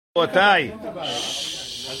We're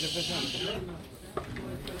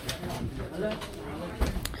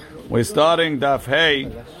starting Daf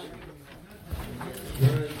Hey.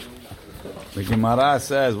 The Gemara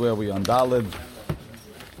says, where are we on Dalid?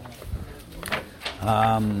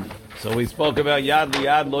 So we spoke about Yad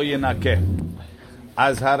Liyad Lo Yenakeh.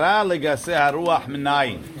 Azhara Legase Haruach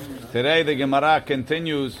Minayin. Today the Gemara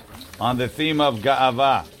continues on the theme of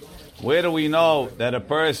Ga'ava. Where do we know that a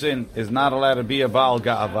person is not allowed to be a Baal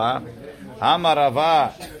Ga'ava? Amar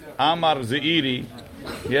Rava, Amar Zeiri.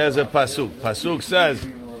 Here's a pasuk. Pasuk says,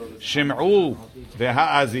 Shim'u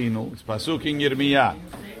v'ha'azinu. It's pasuk in Yirmiyah.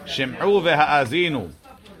 Shim'u v'ha'azinu.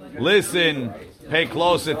 Listen, pay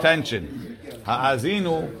close attention.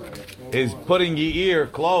 Ha'azinu is putting your ear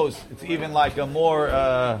close. It's even like a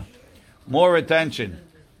more attention.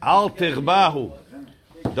 Al tighbahu.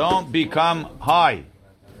 Don't become high.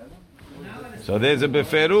 So there's a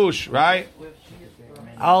beferush, right?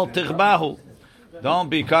 Al tighbahu. Don't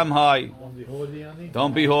become high.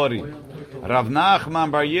 Don't be haughty. Rav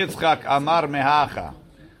Nachman bar Yitzchak amar mehacha.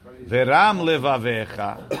 Veram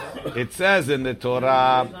levavecha. It says in the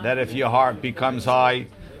Torah that if your heart becomes high,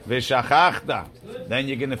 veshachachta, then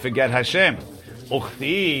you're going to forget Hashem.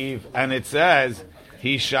 Uchtiv, and it says,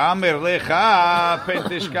 Hishamer lecha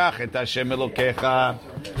pentishkach et Hashem elokecha.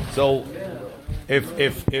 So if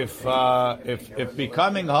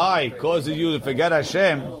becoming high causes you to forget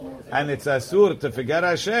Hashem, and it's asur to forget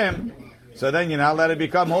Hashem, so then you're not allowed to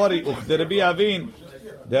become haughty. Uchdir Rabbi Avin,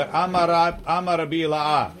 the Amar Rabbi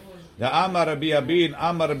La'ah, the Amar Rabbi Abin,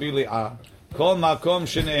 Amar Rabbi Li'ah, Kol makom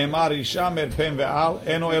shene'emar Hishamer pen ve'al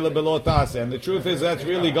eno ele belo taseh. And the truth is that's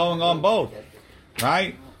really going on both,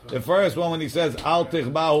 right? The first one when he says Al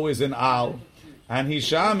tichbahu is an Al, and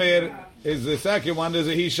Hishamer is the second one. There's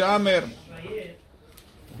a Hishamer.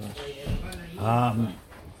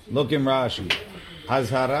 Look in Rashi.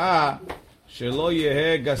 Hazhara shelo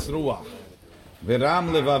yehe gasruach v'ram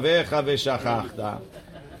levavecha v'shachachta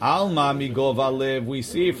alma migova lev. We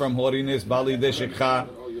see from haughtiness bali deshekha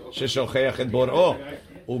sheshocheach et bor'o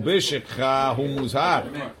ubeshekha hu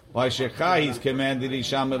muzhar. By shekha he's commanded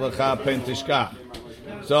Hisham lecha pen tishkach.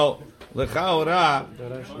 So lechaora,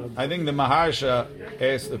 I think the Maharsha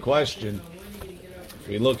asked the question. If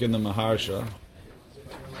we look in the Maharsha.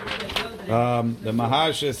 The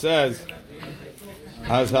Maharsha says,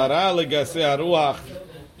 Azhara legase haruach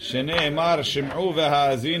shene'emar shim'u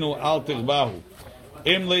v'ha'azinu al tighbahu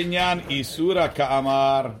im le'inyan isura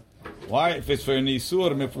ka'amar. Why? If it's for an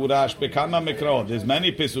isur mefurash bekama mikro, there's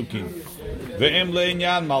many pesukim. Ve'im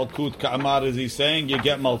le'inyan malkut ka'amar, is he saying you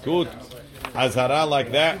get malkut? Azhara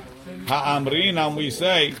like that. Ha'amrinam, we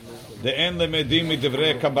say the en lemedim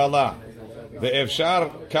midivrei kabbalah.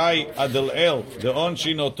 Ve'efshar kai adel el the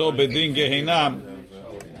onshin oto bedin gehinam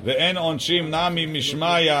ve'en onshim nami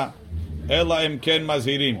mishmaya ela imken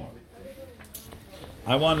mazhirim.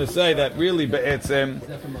 I want to say that really be'etzem.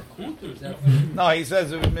 No, he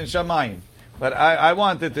says min shamayim. But I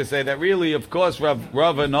wanted to say that really, of course,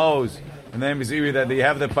 Rava knows in the Miziri that they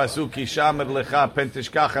have the pasuk Hishamer lecha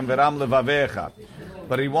pentishkach and veram levavecha.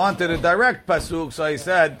 But he wanted a direct pasuk, so he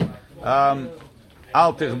said al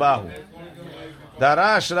tighbahu.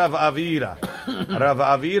 Darash Rav Avira. Rav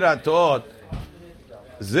Avira taught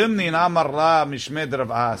Zimnin Amar La Mishmed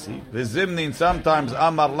Rav Asi. The Zimnin sometimes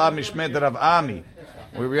Amar La Mishmed Rav Ami.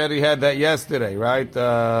 We already had that yesterday, right?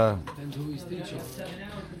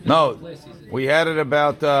 No, we had it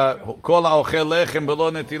about Kol Ha'ochel Lechem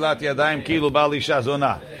B'lo Netilat Yadayim Kilu Bal Isha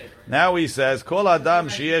Zonah. Now he says Kol Adam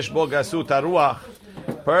Sheyesh Bo Gasut HaRuach,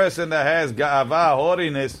 person that has Ga'ava,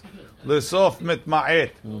 haughtiness, L'sof mitma'et,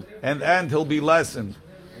 and he'll be lessened.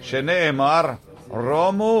 Shene'emar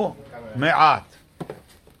romu me'at.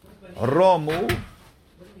 Romu,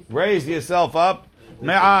 raise yourself up.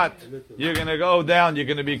 Me'at, you're going to go down. You're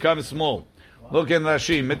going to become small. Look in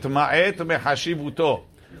Rashi. Mitma'et mehashivuto.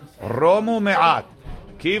 Romu me'at.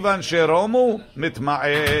 Kivan sheromu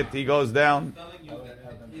mitma'et. He goes down.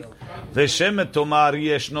 V'shem tomar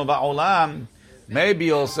yeshno ba'olam. Maybe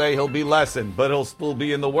he'll say he'll be lessened, but he'll still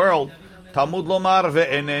be in the world. Talmud lomar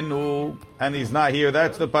ve'enenu, and he's not here.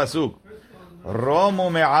 That's the pasuk.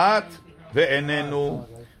 Romu me'at ve'enenu,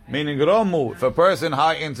 meaning romu. If a person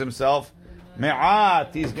heightens himself,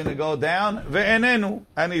 me'at, he's going to go down. Ve'enenu,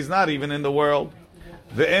 and he's not even in the world.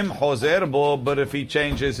 Ve'em hozer bo, but if he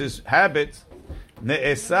changes his habits,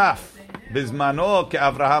 ne'esaf bizmano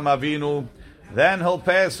ke'Avraham Avinu, then he'll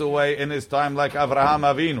pass away in his time like Avraham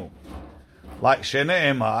Avinu. Like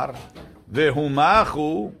shene'emar,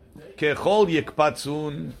 vehumachu kechol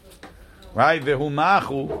yikpatzun, right?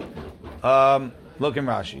 Vehumachu. Look in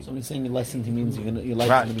Rashi. So when he's saying you're lessened, he means your life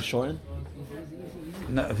is going to be shortened?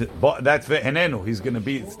 No, that's ve'enenu. He's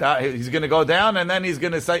going to go down, and then he's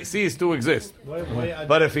going to cease to exist.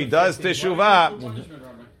 But if he does teshuvah,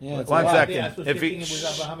 one second. If he,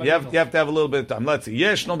 you have to have a little bit of time. Let's see.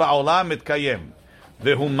 Yeshno ba'olam mitkayem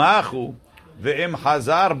vehumachu ve'im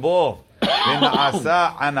hazar bo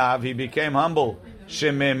ve'na'asa anav. He became humble.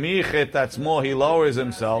 Shememich et atzmo. He lowers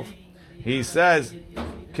himself. He says,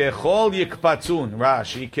 Kechol yikpatzun,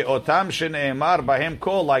 Rashi, keotam shene'emar bahem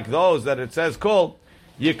kol, like those that it says kol,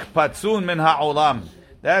 yikpatzun min ha'olam.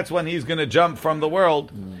 That's when he's going to jump from the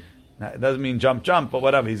world. It doesn't mean jump, but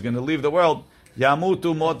whatever. He's going to leave the world.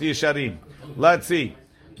 Yamutu mot yisharim. Let's see.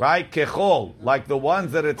 Right? Kechol, like the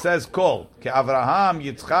ones that it says kol. Ke Avraham,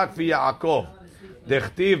 Yitzchak, v'Yaakov.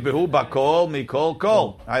 Dechtiv behu bakol mikol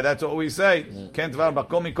kol. Right? That's what we say. Kent var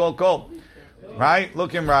bakol mikol kol. Right?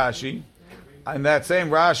 Look in Rashi. In that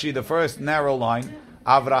same Rashi, the first narrow line,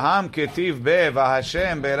 Avraham ketiv be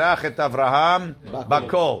v'Hashem berach et Avraham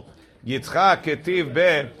bakol. Yitzchak ketiv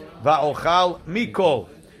be va'ochal mikol.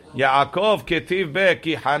 Yaakov ketiv be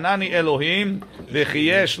ki hanani Elohim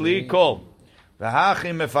v'chiyesh li kol.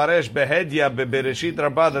 V'hachi mefaresh behedya bebereshit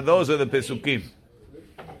rabba. Those are the pesukim.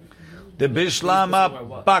 The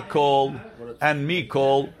bishlama bakol and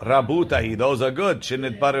mikol rabutahi. Those are good.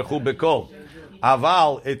 Shenit barechu bekol.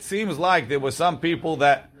 Aval, it seems like there were some people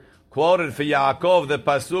that quoted for Yaakov the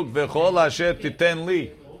pasuk v'chol asher titen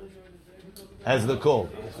li as the call.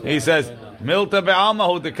 He says milta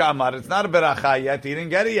be'almahu dekamar. It's not a beracha yet. He didn't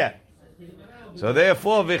get it yet. So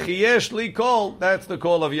therefore v'chiyesh li kol. That's the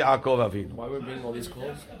call of Yaakov Avinu. Why we're bringing all these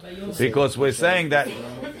calls? Because we're saying that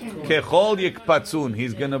kechol yikpatzun.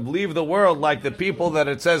 He's going to leave the world like the people that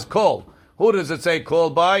it says kol. Who does it say kol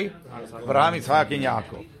by? Avraham, Yitzchak, and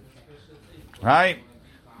Yaakov. Right?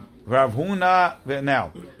 Rav Huna,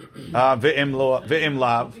 now, ve'im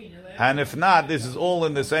lav, and if not, this is all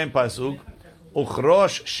in the same pasuk.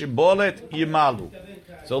 Uchrosh shibolet yimalu.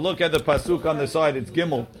 So look at the pasuk on the side. It's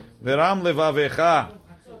Gimel. Veram levavecha.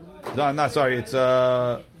 No, sorry.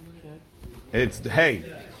 It's hey.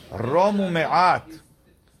 Romu me'at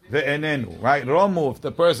ve'enenu. Right? Romu. If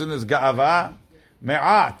the person is ga'ava,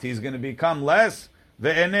 me'at, he's going to become less.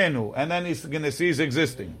 Ve'enenu, and then he's going to cease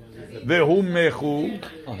existing. Ve'humechu,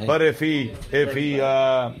 but if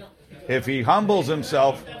he humbles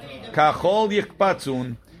himself, kachol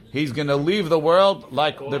yikpatzun, he's going to leave the world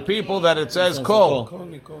like the people that it says kol.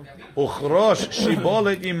 Uchrosh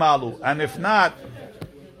shibolet imalu, and if not,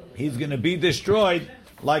 he's going to be destroyed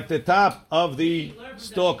like the top of the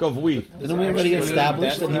stalk of wheat. Didn't we already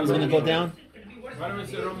establish that he was going to go down? Why don't we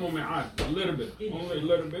say a little bit, only a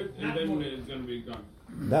little bit, and then it's going to be gone.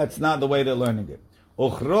 That's not the way they're learning it.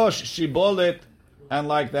 Uchrosh shibolet, and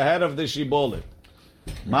like the head of the shibolet.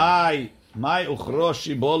 My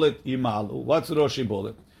uchrosh shibolet imalu. What's rosh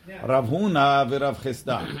shibolet? Rav Huna v'Rav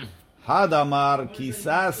Chisda. Hadamar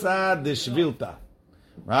kisasa deshvilta.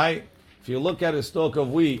 Right? If you look at a stalk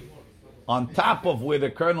of wheat, on top of where the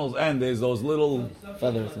kernels end, there's those little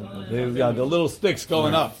feathers. The little sticks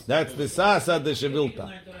going up. That's the sasa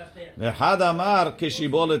deshvilta. The hadamar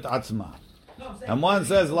kishibolet atzma. And one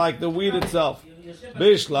says like the wheat itself.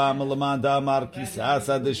 Bishlam lamanda mar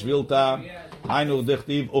kisasa deshvilta. Hainu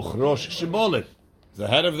dechtiv uchrosh shibolet. The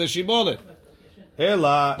head of the shibolet.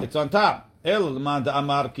 Ela, it's on top. El lamanda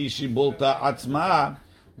amar kishibolta atzma.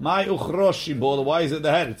 My uchrosh shibolet. Why is it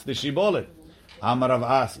the head? It's the shibolet. Amar Rav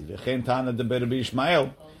Asi. V'chen tana de Berbi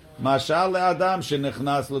Ishmael. Mashal le'adam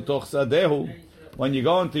shenichnas letoch sadehu. When you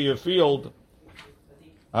go into your field,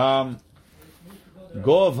 Govha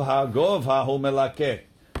hu melakeh.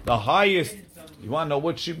 The highest, you want to know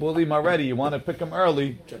which shibolim are ready. You want to pick them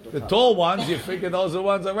early. The tall ones, you figure those are the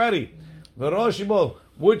ones already. The rosh shibol,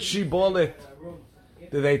 which shibolet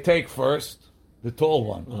do they take first? The tall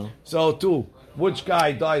one. So too, which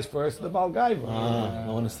guy dies first? The Balgaiva. I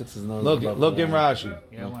want to stick his nose. Look in Rashi.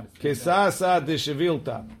 Kesasa de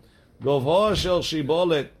shevilta. Govho shel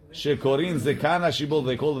shibolet shekorin zekana shibol.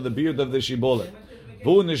 They call it the beard of the shibolet.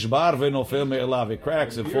 Vu nishbar v'nofel me'elav. It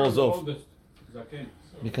cracks, it falls off.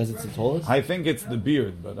 Because it's the tallest? I think it's the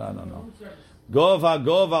beard, but I don't know. Gova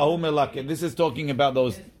hu melakeh. This is talking about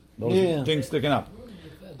those things sticking up.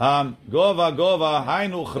 Gova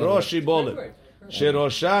hainu chrosh shibolet.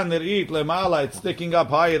 Sherosha nir'it lemala. It's sticking up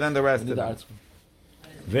higher than the rest of it.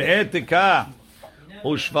 Ve'etika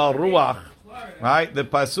ushval ruach. Right? The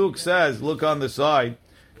pasuk says, look on the side.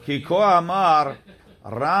 Kiko amar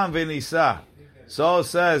ram v'nisa. So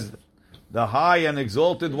says the high and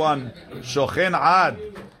exalted one, Shochen Ad.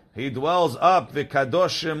 He dwells up,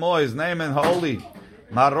 V'kadosh Shemo, his name and holy.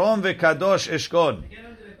 Marom V'kadosh Eshkon.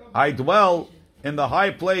 I dwell in the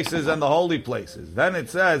high places and the holy places. Then it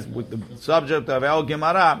says, with the subject of El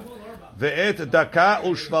Gemara, ve'et daka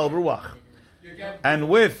ushval ruach, and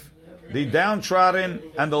with the downtrodden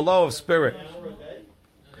and the low of spirit.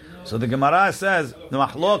 So the Gemara says, the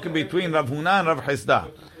machlok between Rav Huna and Rav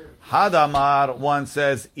Chisda. Hadamar, one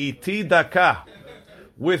says, iti daka,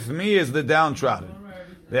 with me is the downtrodden.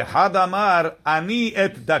 The Hadamar, ani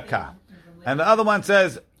et daka. And the other one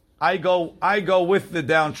says, I go with the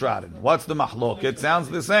downtrodden. What's the machlok? It sounds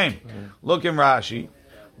the same. Look in Rashi.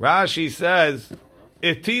 Rashi says,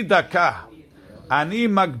 iti daka, ani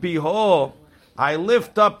magbiho, I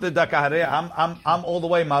lift up the daka. I'm all the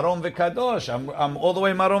way maron v'kadosh. I'm all the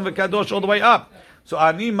way maron v'kadosh, all the way up. So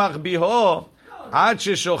ani magbiho, ad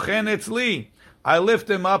sheshochen etzli. I lift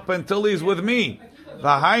him up until he's with me.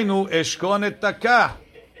 V'hainu eshkon et daka.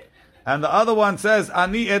 And the other one says,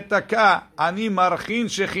 ani et daka, ani marchin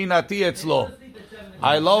shechinati etzlo.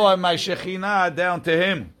 I lower my shechinah down to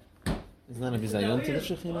him. Isn't that a bizayon to the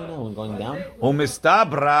shekhinah now when going down?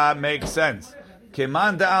 Umistabra makes sense.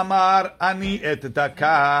 Keman Amar ani et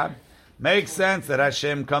daka, makes sense that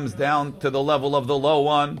Hashem comes down to the level of the low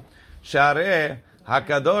one. Shareh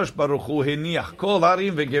Hakadosh Baruch Hu hiniach kol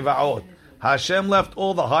harim vegevaot. Hashem left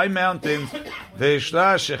all the high mountains.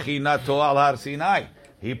 Veishra shechinato al Har Sinai.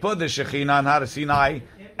 He put the Shekhinah on Har Sinai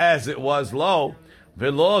as it was low.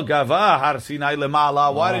 Velo gava Har Sinai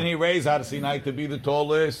lemala. Why didn't he raise Har Sinai to be the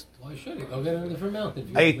tallest? Why should he? Go get a different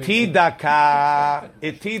mountain.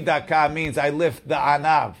 Itidaka means I lift the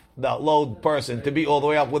anav, the low person, to be all the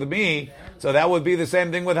way up with me. So that would be the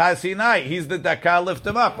same thing with Har Sinai. He's the daka, lift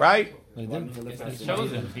him up, right? He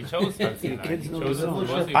chose him. He chose Har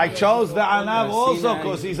Sinai. I chose the anav also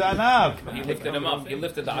because he's anav. He lifted him up. He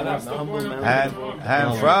lifted the anav.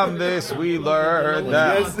 And from this we learn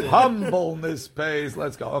that humbleness pays.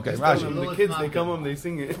 Let's go. Okay, Rashi. The kids, they come home, they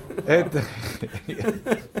sing it.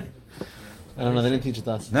 I don't know. They didn't teach it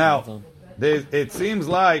to us. Now, it seems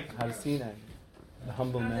like Har Sinai, the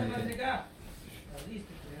humble mountain.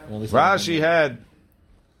 Rashi had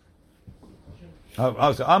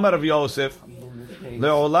Amar of Yosef,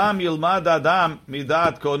 Le'olam yilmad adam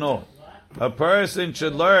midat kono. A person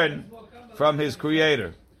should learn from his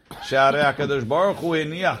creator. She'arei HaKadosh Baruch Hu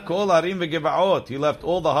hiniach kol harim vegevaot. He left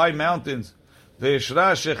all the high mountains.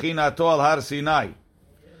 Ve'ishra shechinato al Har Sinai.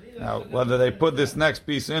 Now, whether they put this next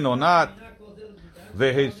piece in or not,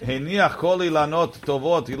 Ve'hiniach kol ilanot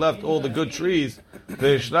tovot. He left all the good trees.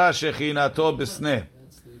 Ve'ishra shechinato b'sneh.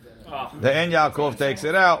 The En Yaakov takes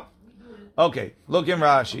it out. Okay, look in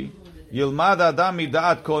Rashi. Yilmad adam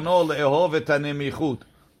midat kono le'ehov et hanemichut.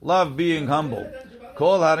 Love being humble.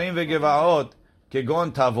 Kol harim vegevaot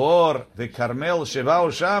kegon Tavor ve'Karmel shevao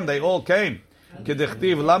sham. They all came.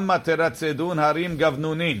 Kedichtiv lamma teratzedun harim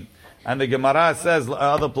gavnunin. And the Gemara says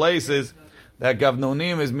other places that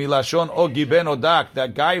gavnunim is milashon o giben odak.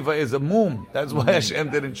 That gaiva is a mum. That's why Hashem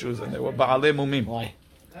didn't choose them. They were ba'alei mumim. Why?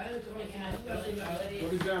 What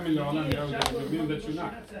does that mean, that you're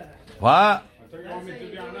not? What? I thought you want me to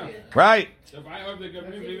be enough. Right. If I have the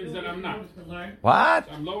gavnim, it means that I'm not. What?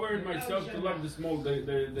 I'm lowering myself to love the small.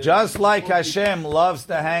 Just like Hashem loves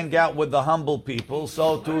to hang out with the humble people,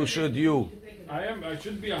 so too should you. I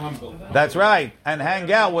should be a humble. That's right. And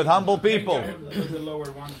hang out with humble people. The lower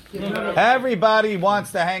one. Everybody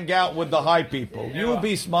wants to hang out with the high people. You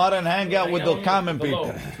be smart and hang out with the common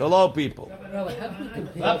people, the low people.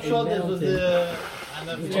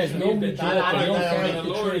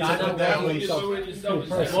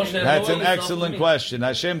 That's an excellent question.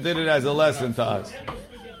 Hashem did it as a lesson to us.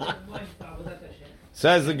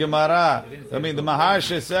 Says the Gemara. I mean, the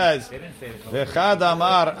Maharsha says, "V'chad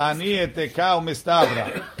amar ani eteka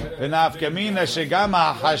u'mistabra." V'nafkamina shegam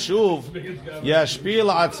ha'chashuv yashpil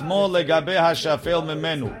atzmo legabe hashafel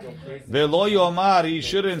memenu. V'lo yomar, he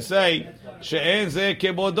shouldn't say she'en zeh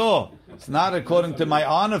kebodo. It's not according to my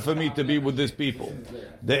honor for me to be with these people.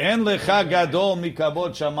 The en lecha gadol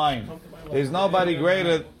mikabod shamayim. There's nobody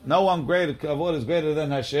greater, no one greater. Kavod is greater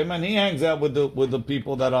than Hashem, and He hangs out with the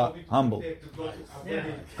people that are humble.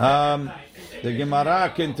 The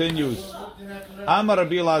Gemara continues. Amar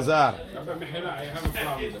Rabbi Lazar. I have a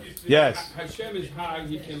problem. Yes. Hashem is high;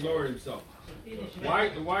 He can lower Himself. Why?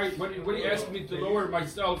 When He asks me to lower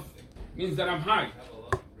myself, means that I'm high.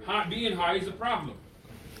 Being high is a problem.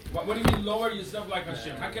 What do you mean lower yourself like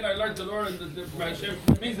Hashem? How can I learn to lower the Hashem?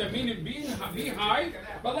 It means that be high,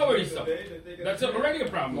 but lower yourself. That's already a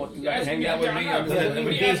problem.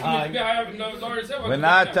 We're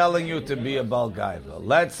not telling you to be a Balgaiva.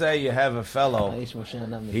 Let's say you have a fellow.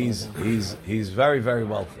 He's very, very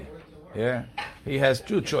wealthy. Yeah, he has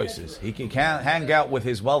two choices. He can hang out with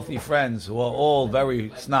his wealthy friends who are all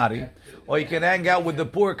very snotty, or he can hang out with the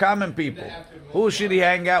poor common people. Who should he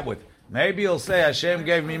hang out with? Maybe he'll say, Hashem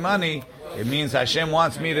gave me money. It means Hashem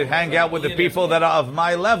wants me to hang out with the people that are of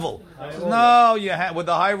my level. Says, no, with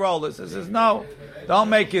the high rollers. He says, no, don't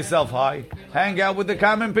make yourself high. Hang out with the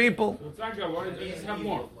common people.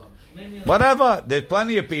 Whatever. There's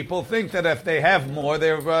plenty of people think that if they have more,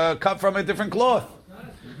 they're cut from a different cloth.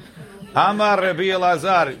 Amar Rabbi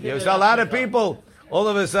Elazar. There's a lot of people. All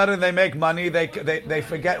of a sudden they make money. They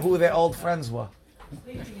forget who their old friends were.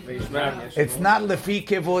 It's not lefi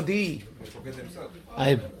kevodi.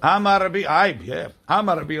 Amar Rabbi Aib. Yeah.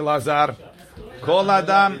 Amar Rabbi Elazar. Kol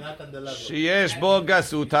adam sheyesh bo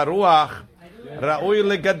gasut haruach ra'ui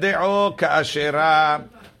legadeo ka'ashera.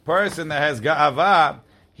 Person that has ga'ava,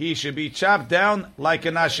 he should be chopped down like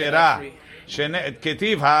an ashera.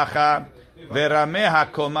 Ketiv hacha. Verameh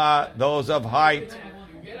hakoma, those of height,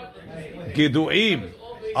 giduim,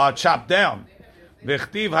 are chopped down.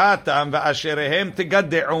 V'chtiv hatam v'asherehem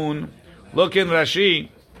tigadde'un. Look in Rashi.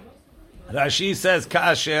 Rashi says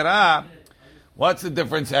ka'ashera. What's the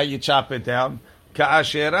difference how you chop it down?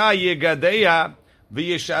 Ka'ashera yigadeya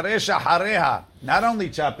v'yisharesh ahareha. Not only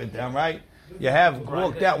chop it down, right? You have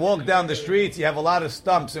walk down the streets. You have a lot of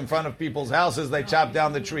stumps in front of people's houses. They chop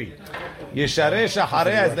down the tree. Yesharesh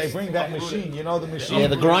haresh. They bring that machine. You know the machine. Yeah,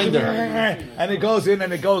 the grinder. And it goes in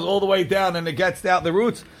and it goes all the way down and it gets out the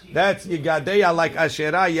roots. That's yigadeya like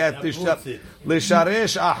asherah. You have to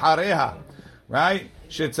lisharesh ahareha, right?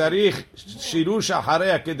 Shetzarich shirush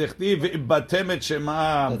ahareha kedichtiv ibatemet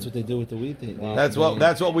shemam. That's what they do with the wheat. That's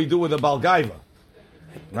what we do with the balgaiva,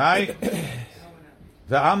 right?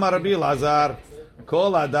 ואמר רבי אלעזר,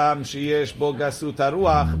 כל אדם שיש בו גסות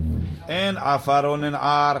הרוח, אין עפרו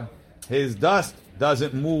ננער. His dust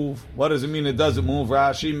doesn't move. What does it mean it doesn't move?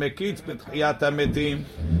 רש"י מקיץ בתחיית המתים,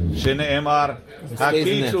 שנאמר,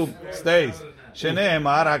 הקיצו, stays,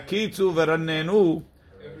 שנאמר, הקיצו ורננו,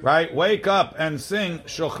 right? Wake up and sing,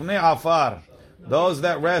 שוכני עפר, those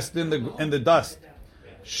that rest in the dust.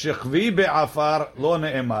 שכבי בעפר לא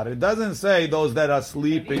נאמר. It doesn't say those that are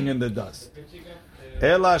sleeping in the dust.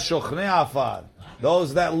 Ela shochne afar,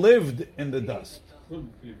 those that lived in the dust.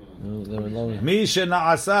 Mi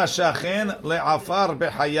shenaasa shachen le'afar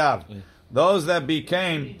behayav, those that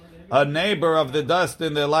became a neighbor of the dust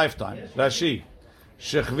in their lifetime. Rashi,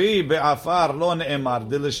 shechvi be'afar lo ne'emar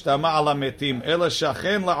dilishtama ala metim, ela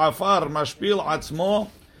shachen le'afar mashpil atzmo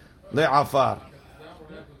le'afar.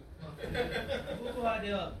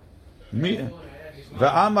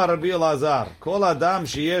 Ve'amar Rabbi Elazar, kol adam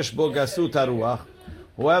sheyesh bo gasut haruach,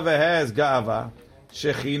 whoever has ga'ava,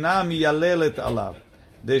 Shekhinah miyalelet alav.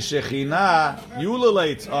 The Shekhinah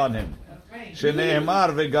ululates on him.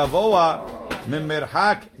 Shene'emar ve'gavoa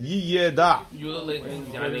mimerhak yiyeda.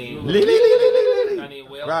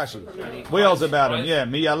 Rashi wails about him. Yeah,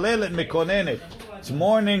 miyalelet mikonenet. It's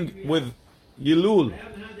mourning with yilul.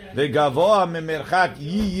 Ve'gavoa mimerhak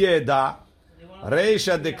yiyeda.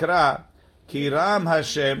 Reisha dekra kiram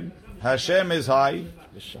Hashem. Hashem is high.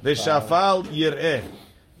 V'shafal yireh.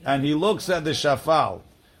 And he looks at the shafal,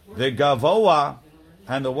 the gavoa,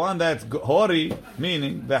 and the one that's hori,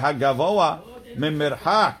 meaning the hagavoa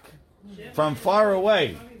mimirhak, from far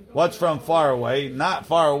away. What's from far away? Not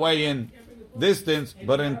far away in distance,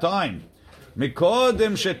 but in time.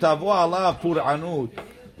 Mikodem shetavo alav pur'anut.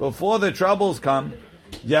 Before the troubles come,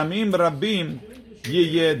 yamim rabim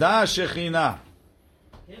yiyeda shechina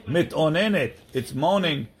mitonenet. It's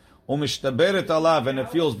moaning. Umishtaberet alav, and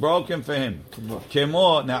it feels broken for him.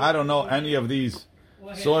 Kemo, now I don't know any of these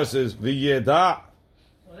sources. V'yeda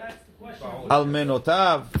al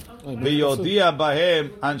menotav v'yodia bahem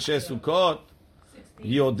anshe Sukkot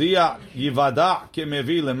yodia yivada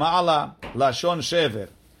kemevi lema'ala lashon shever.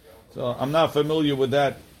 So I'm not familiar with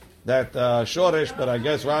that shoresh, but I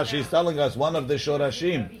guess Rashi is telling us one of the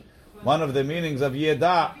shorashim, one of the meanings of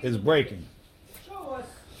yeda is breaking.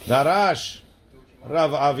 Darash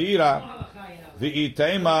Rav Avira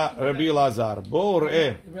v'itema Rabbi Elazar. Bo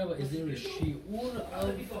re'eh. Rabbi, is there a shi'ur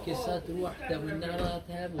of kesat ruach that we're not allowed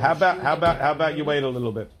to have? How about you wait a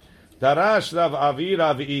little bit? Darash Rav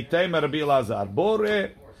Avira v'itema Rabbi Elazar. Bo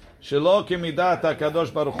re'eh shelo kemidat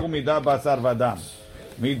HaKadosh Baruch Hu midat basar v'adam.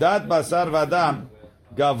 Midat basar v'adam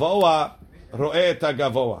gavoa ro'eh et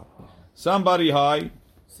gavoa. Somebody high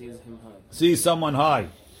sees someone high.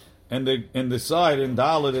 In the side in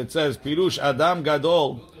Dalet it says Pirush Adam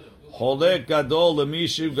Gadol Cholek Gadol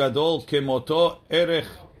Lemishiv Gadol Kemoto Erech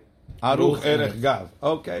Aruch Erech Gav.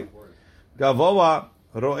 Okay, Gavoa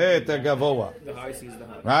Ro'eh et Gavoa. The high sees the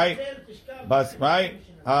high. Right, but right.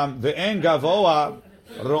 The en Gavoa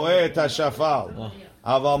רואה את השפל.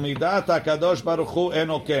 אבל מידת הקדוש ברוך הוא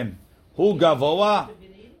אינו כן. הוא גבוה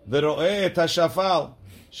ורואה את השפל,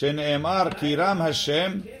 שנאמר כי רם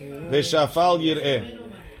השם ושפל יראה.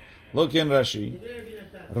 Look in Rashi.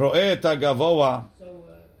 רואה את הגבוה,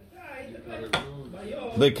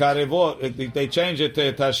 לקרבו, they change it to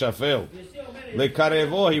את השפל.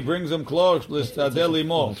 לקרבו, he brings him close, להסתדל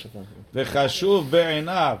עמו. וחשוב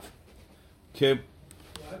בעיניו,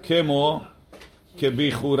 כמו,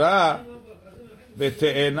 כבחורה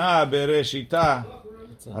ותאנה בראשיתה,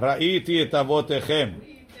 ראיתי את אבותיכם.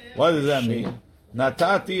 What does that mean?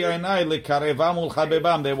 נתתי עיניי לקרבם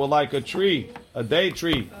ולחבבם. They were like a tree, a day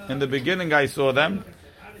tree. In the beginning I saw them,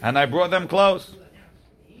 and I brought them close.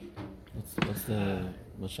 What's the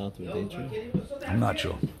mashal to a day tree? I'm not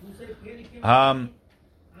sure.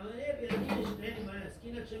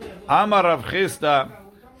 אמר רב חיסדא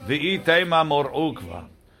ואי תימא מוראו כבר.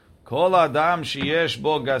 כל אדם שיש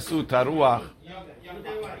בו גסות הרוח,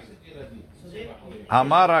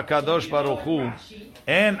 אמר הקדוש ברוך הוא,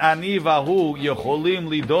 אין אני והוא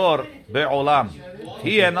יכולים לדור בעולם.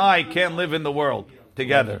 He and I can't live in the world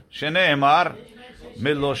together. שנאמר,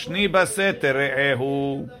 מלושני בסתר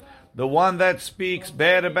רעהו, the one that speaks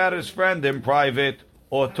bad about his friend in private,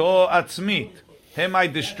 אותו עצמית, him I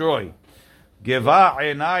destroy. גבה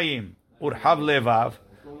עיניים ורחב לבב,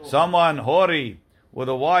 someone haughty with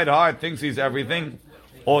a wide heart thinks he's everything,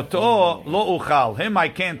 אותו לא אוכל, him I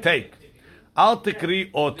can't take. אל תקריא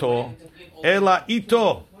אותו, אלא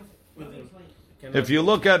איתו. If you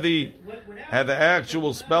look at the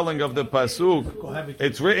actual spelling of the pasuk,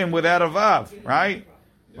 it's written without a vav, right?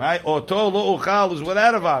 Right? Oto lo uchal is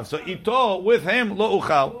without a vav. So ito, with him, lo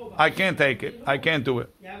uchal. I can't take it. I can't do it.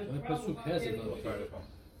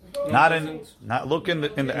 Not look in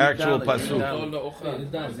the actual pasuk.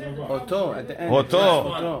 Oto at the end.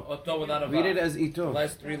 Oto. Oto without a Read it vowel. as ito.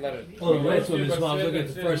 Last three letters. Oh, the last one is wrong. Look at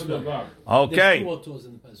the first one. Okay. There's two autos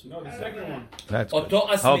in the pasuk. No, the second one. That's good. Oto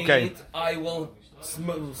asmit, Okay. I will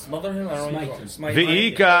smother him. I don't know. Smite.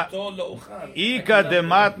 Ve'ika Oto lo uchal. ika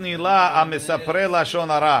dematni la amesapre lashon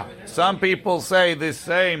hara. Some people say this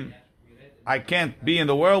same. I can't be in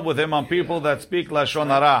the world with him on people that speak lashon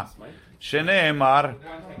hara. Shene'emar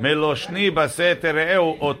meloshni baseter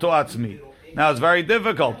re'eu oto atzmi. Now it's very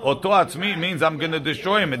difficult. Oto atzmi means I'm going to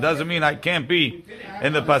destroy him. It doesn't mean I can't be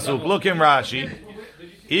in the pasuk. Look in Rashi.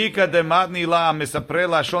 Ika dematni la misapre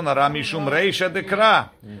lashon hara mishum reisha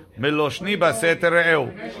dekra meloshni baseter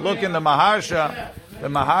re'eu. Look in the Maharsha. The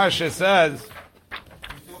Maharsha says,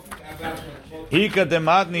 Ika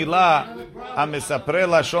dematni la amesapre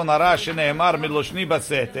lashon hara shene'emar meloshni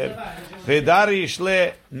baseter. Vedari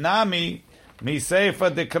ishle nami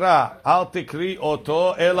miseifa dekra al tikri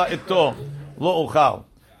oto ela ito lo uchal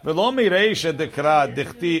velo mireisha dekra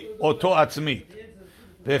dichti oto atzmi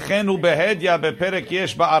וכן הוא בהדיה בפרק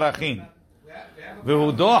יש בערכין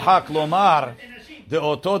והוא דוחק לומר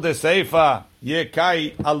דאותו דסייפה יקאי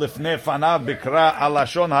על לפני פניו בקרא על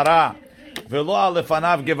לשון הרע ולא על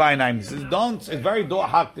לפניו גבעיניים. It's very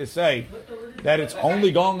דוחק to say that it's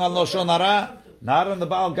only going on לשון הרע, not on the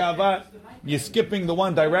Baal Gava. You're skipping the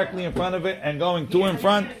one directly in front of it and going two in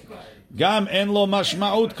front. Gam en lo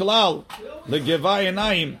mashma'ut klal legeva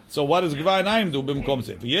einayim. So what does geva einayim do? Bimkom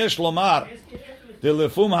se. V'yesh lomar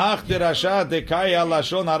delefum hach derasha dekai al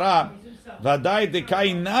lashon hara vadai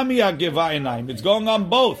dekai nami geva einayim. It's going on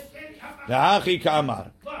both. V'hachi kamar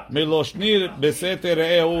meloshnir beseter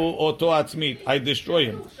re'ehu oto atzmit. I destroy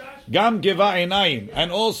him. Gam geva einayim.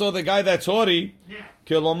 And also the guy that's hori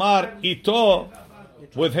kelomar ito.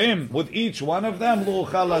 With him, with each one of them, lo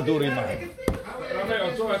uchal adurimah.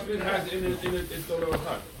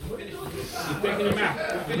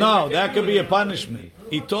 No, that could be a punishment.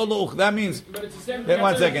 That means.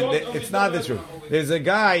 One second. It's not the truth. There's a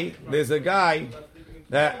guy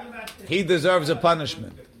that he deserves a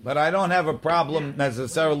punishment, but I don't have a problem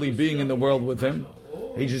necessarily being in the world with him.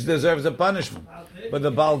 He just deserves a punishment. But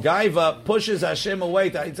the Baal Gaiva pushes Hashem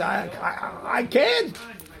away. I can't.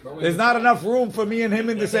 There's not enough room for me and him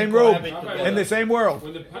in the same room, in the same world.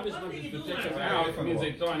 When the punishment is to take us out, it means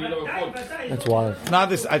they thought I need a That's wild. Not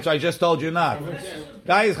this. I just told you not.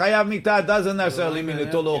 Guys, chayav mitah doesn't necessarily mean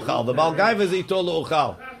itol uchal. The Baal Gaiva is itol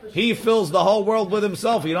uchal. He fills the whole world with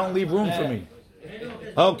himself. He don't leave room for me.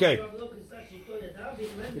 Okay.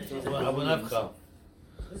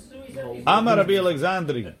 Amar Rabbi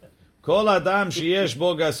Alexandri, kol adam sheyesh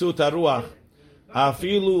bo gasut haruach,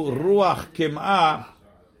 afilu ruach kim'ah.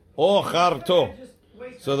 Ocharto.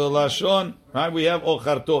 So the lashon, right? We have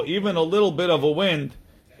ocharto. Even a little bit of a wind,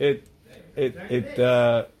 it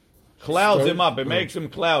clouds him up. It makes him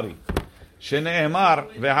cloudy.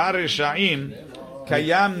 Shene'emar v'harishaim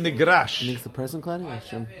Kayam Nigrash. Makes the person cloudy? Or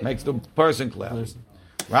Hashem? Makes the person cloudy.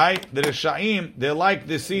 Right? The Risha'im, they like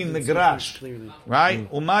the scene Nigrash. Right?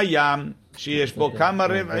 Umayam, sheyesh bo kama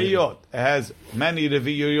rev'iyot. It has many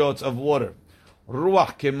rev'iyot of water.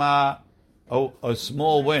 Ruach kema, a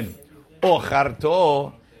small wind. O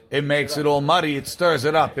charto, it makes it all muddy. It stirs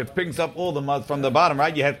it up. It picks up all the mud from the bottom,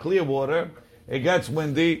 right? You had clear water. It gets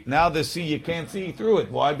windy. Now the sea, you can't see through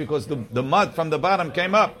it. Why? Because the mud from the bottom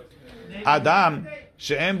came up. Adam,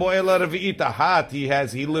 she'en bo ela revi'it ahat.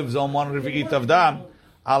 He lives on one revi'it of dam.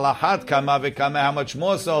 Alahat kama v'kama. How much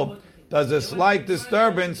more so does a slight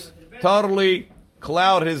disturbance totally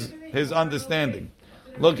cloud his understanding?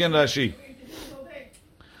 Look in Rashi.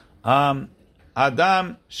 Adam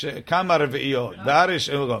kama revi'iyot. Darish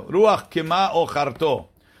ruach kima o charto.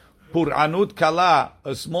 Pur'anut kala,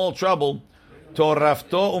 a small trouble.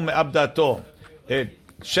 Torafto u'me'abdato. It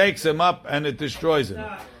shakes him up and it destroys him.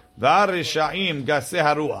 V'arisha'im gaseh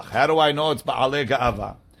haruach. How do I know it's ba'alei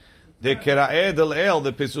ga'ava? The Kira'eh del El,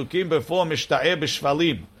 the Pesukim before Mishta'eh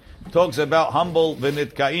b'shvalim, talks about humble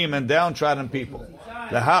v'nitkaim and downtrodden people.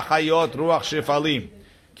 L'hachayot ruach shefalim.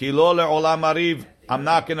 Ki lo le'olam ariv. I'm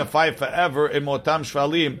not going to fight forever in motam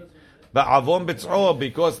shvalim. Ba'avon b'tz'o,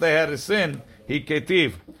 because they had a sin. He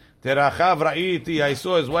ketiv. Terachav ra'iti, I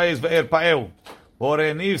saw his ways ve'er pa'eu.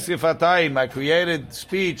 Oreniv sifatayim, I created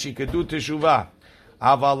speech, he could do teshuvah.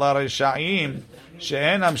 Aval ha'resha'im,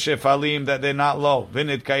 she'enam shefalim, that they're not low.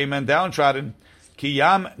 V'nitkaim and downtrodden.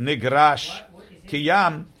 Kiyam nigrash.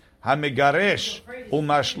 Kiyam ha'megaresh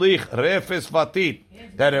u'mashlich refes vatit.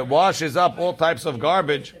 That it washes up all types of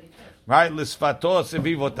garbage. Right? L'sfato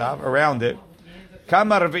sevivotav, around it.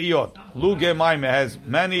 Kama revi'iyot. Luge maim, has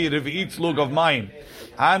many revi'its lug of maim.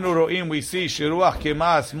 Anu ro'im, we see shiruach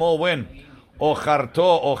kima, a small wind. O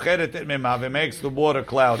charto, o cheret et memav, it makes the water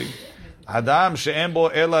cloudy. Adam she'en bo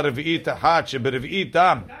ela revi'it ahat, she'berevi'it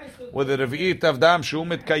dam, with the revi'it of dam she'u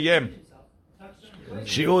mitkayem.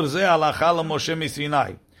 Shi'ur ze alacha l'Moshe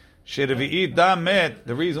misinai. She'revi'it dam met,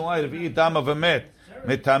 the reason why revi'it dam of a met,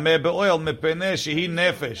 metameh be'oil, mepeneh shehi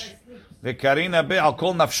nefesh. Ve'karina be'al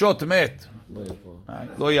kol nafshot met.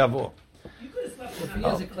 Lo yavo. If he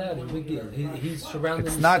has a cloudy, he's surrounded.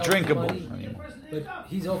 It's not drinkable anymore. But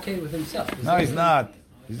he's okay with himself. No, he's not.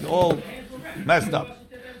 He's all messed up.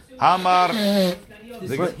 Amar.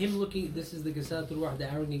 This is him looking. This is the Gesat Ruach,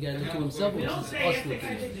 the arrogant guy looking at himself, or this is us looking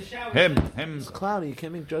at Him. It's cloudy. You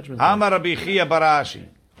can't make judgment. Amar Rabbi Chia Barashi.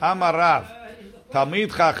 Amar Rav.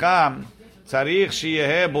 Talmid Chacham tzarich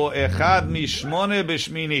sheyehe bo echad mishmone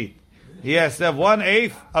b'shminit. He has to have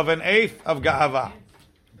 1/8 of an eighth of Ga'ava.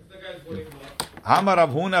 Amar Rav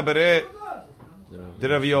Huna bere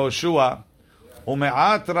Rav Yoshua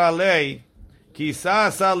ume'at ralei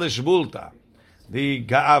kisasa l'shbulta. The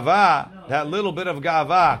Ga'ava, that little bit of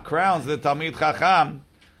Ga'ava, crowns the Talmid Chacham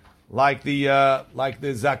like the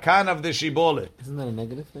zakan of the shibolet. Isn't that a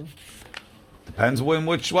negative thing? Depends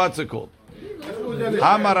which what's it called.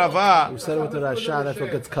 Amar Rava. We said it with the Rasha. That's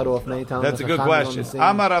what gets cut off many times. That's a good question.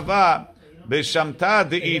 Amar Rava. B'shamta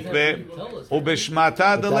de'itbe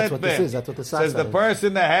u'b'shmata de'letbe. That's what the says the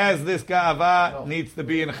person that has this ga'ava needs to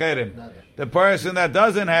be in cherem. The person that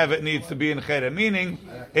doesn't have it needs to be in cherem. Meaning,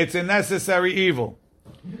 it's a necessary evil.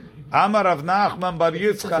 Amar Rav Nachman bar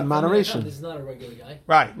Yitzchak. In moderation. This is not a regular guy.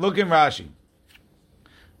 Right. Look in Rashi.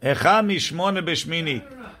 Echa mishmone b'shminit.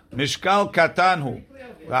 Mishkal katanhu.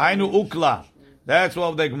 V'hainu ukla. That's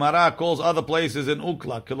what the Gemara calls other places in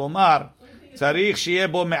ukla. Kilomar. Tzarich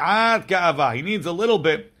sheyeh bo me'at ga'ava. He needs a little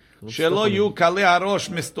bit. Shelo yu kalei harosh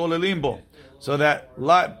mistolelim bo. So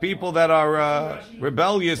that people that are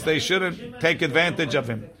rebellious, they shouldn't take advantage of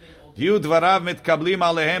him. Yu dvarav mitkablim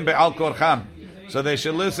alehem be'al korcham. So they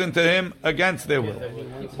should listen to him against their will.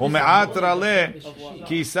 U'me'at raleh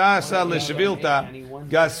kisasa l'shvilta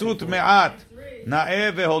gasut me'at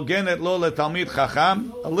na'eh ve'hogenet lo letalmid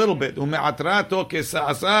chacham. A little bit. U'me'atrato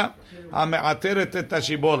kisasa ha'me'ateret et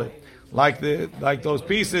hashibolet. Like those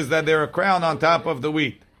pieces that they're a crown on top of the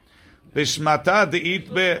wheat. Bishmata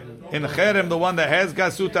de'itbe in cherem, the one that has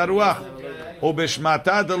gasut aruach, or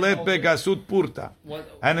bishmata de'letbe gasut purta,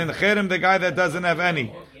 and in cherem the guy that doesn't have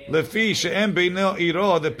any. Lefi she'em beino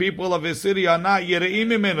iro, the people of his city are not yireim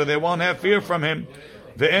mimenu, they won't have fear from him.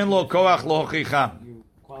 Ve'en lo koach lo hochicham.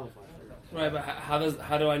 Right, but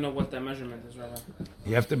how do I know what that measurement is, Rabbi?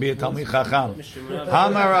 You have to be a Talmid Chacham.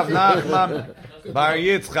 Hamar Rav Nachman bar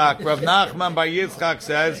Yitzchak. Rav Nachman bar Yitzchak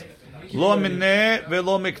says, Lo mineh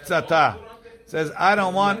ve'lo miktzata. Says, I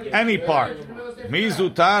don't want any part. Mi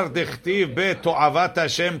zutar dechtiv be to'avat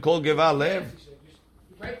Hashem kol geva lev.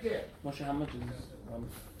 Moshe, how much is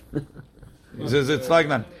this? He says, it's like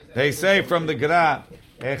that. They say from the Gra,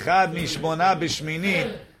 Echad mishmona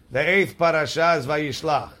b'shminit. The 8th parasha is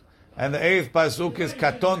Vayishlach. And the 8th pasuk is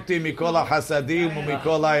Katonti mikol hasadim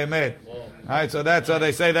umikol ha'emet. Alright, so that's how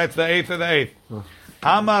they say that's the 8th of the 8th.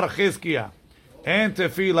 Amar Chizkiah. En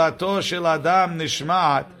tefilato shel adam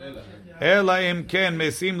nishma'at ela im ken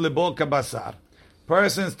mesim libo kabasar.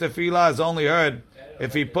 Person's tefillah is only heard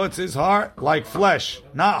if he puts his heart like flesh,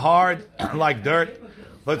 not hard like dirt,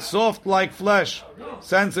 but soft like flesh,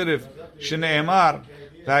 sensitive. Shneimar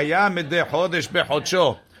v'haya midei chodesh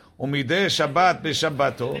bechodsho umidei Shabbat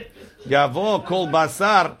b'Shabbato yavo kol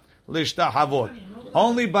basar lishtachavot.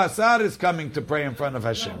 Only basar is coming to pray in front of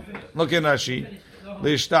Hashem. Look in Rashi.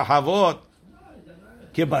 Lishtachavot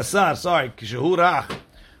kibasar, sorry, kishehu rach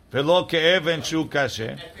velo ke'even shu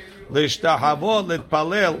kashe. Lishtachavot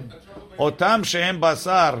litpalel otam shehem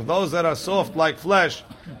basar, those that are soft like flesh,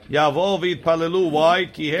 yavo v'itpalelu. Why?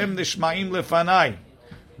 Ki hem nishma'im lefanai.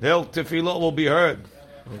 Their tefillot will be heard.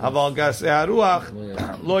 Aval gasei haruach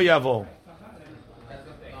lo yavo.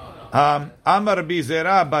 Amar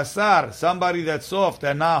bizera basar, somebody that's soft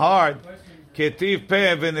and not hard. Ketiv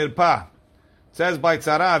peh v'nirpa. It says by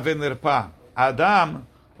tzara v'nirpa. Adam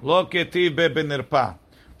lo ketiv be v'nirpa.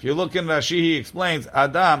 If you look in Rashi, he explains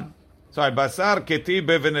basar ketiv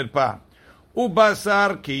be v'nirpa.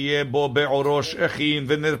 Ubasar ki ye bo be'orosh echin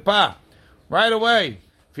v'nirpa. Right away,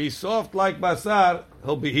 if he's soft like basar,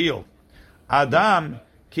 he'll be healed. Adam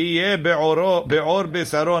ki ye be'or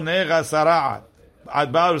besaro nega sara'at.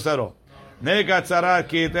 Adbar saro. Nega tzara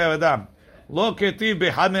ki yetev adam. Lo ketiv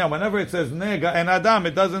b'chadnei. Whenever it says nega and adam,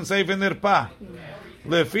 it doesn't say v'nirpa.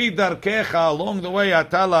 Lefi darkecha, along the way,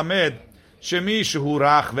 atalamed shemi shehu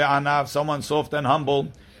rach ve'anav, someone soft and humble,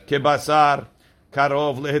 kebasar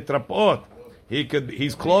karov lehitrapot.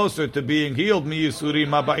 He's closer to being healed mi yisurim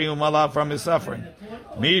maba'im malav, from his suffering.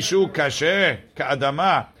 Mishu kasher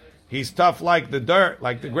ka'adama. He's tough like the dirt,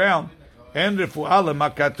 like the ground. And refuah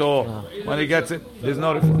lemakato. When he gets it, there's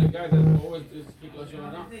no refuah.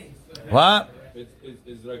 What?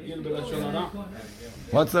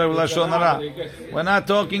 What's the Lashon Hara? We're not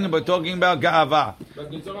talking about Ga'ava.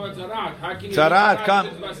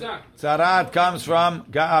 Tzarat comes from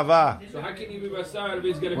Ga'ava. So how can he be basar if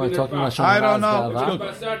he's going to be talking nirpa? Lashon I Hara don't know. is Ga'ava?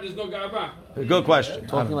 Basar, there's no ga'ava. Good question.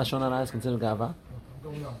 Talking Lashon Hara is considered Ga'ava?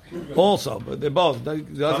 Also, but they both.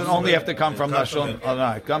 It doesn't only have to come from Lashon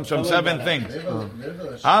Hara. It comes from 7 things.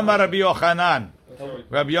 Amar Rabbi Yochanan.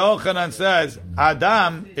 Rabbi Yochanan says,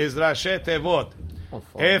 Adam is Rashi Tevot.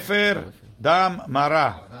 Efer, Dam,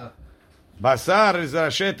 Mara. Basar is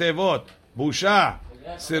Rashi Tevot. Busha,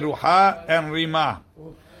 Sirucha, and Rima.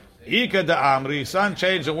 Ika da Amri, son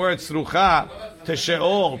changed the word Sirucha to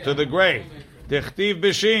Sheol, to the grave. Dechtiv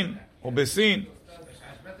Bishin, or Besin.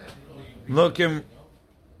 Look in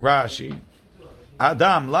Rashi.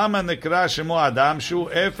 Adam, lama nekra shemo Adam, shu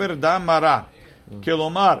Efer, Dam, Mara.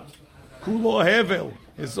 Kilomar. Kulo hevel.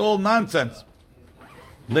 It's all nonsense.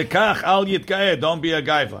 Lekach al yitkaeh. Don't be a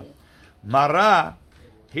gaiva. Mara.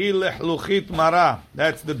 Hi lehluchit mara.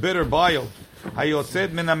 That's the bitter bile.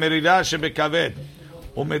 Hayosed min hamerida shebekaved.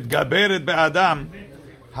 Umetgaberet be'adam.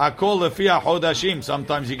 Hakol lefi hachodashim.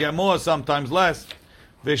 Sometimes you get more, sometimes less.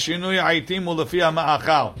 Veshinui haitim ulefi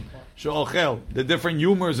ha'ma'achal. She'ochel. The different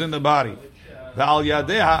humors in the body. Ve'al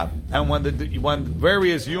yadeha. And when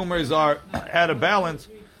various humors are out of balance,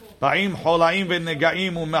 ba'im holaim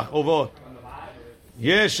ve'negaim u'machuvot.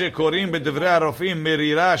 Yesh shekorim b'divrei harofim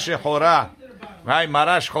merira shechora. Right,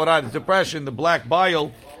 mara shechora, the depression, the black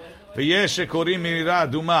bile. Ve'yesh shekorim merira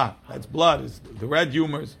duma. That's blood, it's the red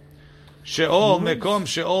humors. Sheol mekom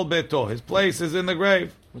sheol beto. His place is in the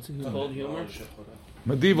grave. What's a humor? Cold humor.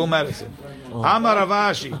 Medieval medicine. Amar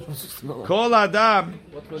Ravashi. Kol adam.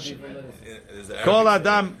 Kol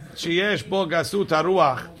adam sheyesh bo gasut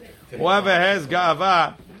haruach. Whoever has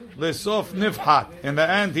ga'ava, lesof nifhat. In the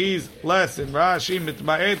end, he's less. In Rashi,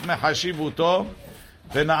 mitma'et mehashivuto,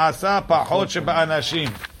 v'na'asa pachot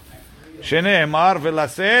sheba'anashim. Shene'emar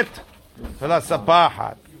v'laset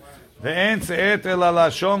v'lasapahat. Ve'en se'et ela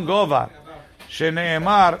lashon gova.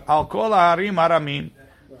 Shene'emar al kol ha'arim haramim,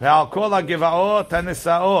 ve'al kol ha'gevaot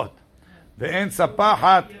ha'nesaot. Ve'en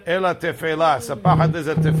sapahat ela tefela. Sapahat is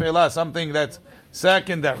a tefela, something that's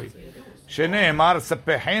secondary. Shene'emar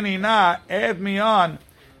sepeheni na ed miyan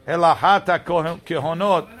elahata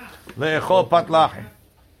kehonot le'echol patlachim.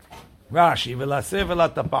 Rashi v'laseh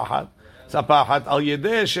v'latapahat sapahat al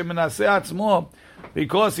yedeh shemenaseh atzmo,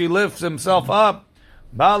 because he lifts himself up.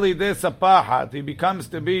 Bali de sapahat, he becomes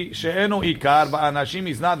to be she'enu ikar ba'anashim.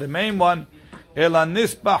 He's not the main one. Ela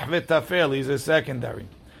nispach v'tafel, he's a secondary.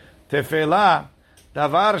 Tefela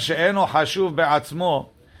davar she'enu hashuv be'atzmo.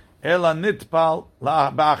 Ela nitpal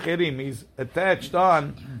ba'achirim. He's attached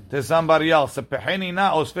on to somebody else. Sepeheni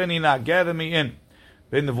osfeni gather me in.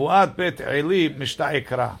 B'nevuat bet Eli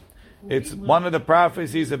mishta'ikra. It's one of the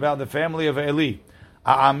prophecies about the family of Eli.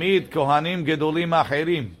 A'amid kohanim gedolim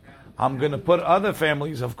achirim. I'm going to put other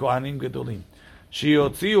families of kohanim gedolim.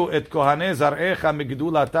 Shiotziu et kohane zarecha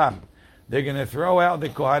migdulatam. They're going to throw out the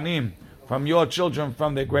kohanim from your children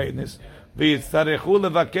from their greatness. V'yitztarechu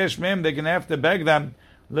levakesh mem. They're going to have to beg them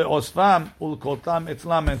leosfam ulkotam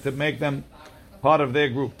etzlam, and to make them part of their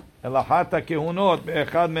group. Elahata kehunot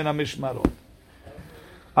be'echad min hamishmarot.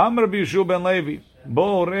 Amr b'Yeshu ben Levi.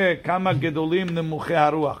 Bo re kama gedolim nemuche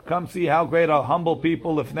haruach. Come see how great are humble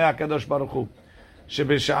people lifnei HaKadosh Baruch Hu.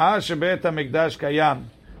 Shebesha'a shebeit HaMikdash kayam.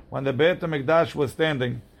 When the Beit HaMikdash was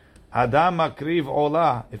standing, Adam makriv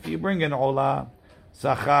olah. If you bring an olah,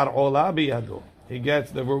 sachar olah biyado. He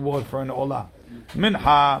gets the reward for an olah.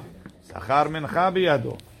 Mincha, sachar mincha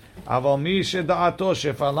biyado. Aval mi sheda'ato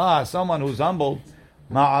shefalah. Someone who's humble,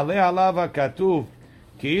 ma'aleh alav katuv,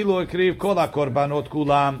 ki'ilu ekriv kol hakorbanot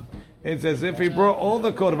kulam. It's as if he brought all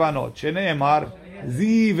the korbanot. Shene'emar,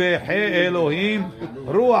 zivehe Elohim,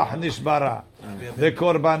 ruach nishbara. The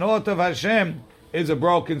korbanot of Hashem is a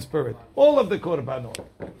broken spirit. All of the korbanot.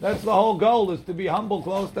 That's the whole goal, is to be humble,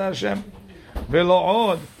 close to Hashem.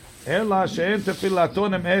 Velo'od, ela she'en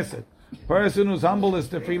tefillatonim eset. Person who's humble, his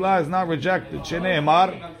tefillah is not rejected.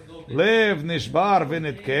 Shene'emar, lev nishbar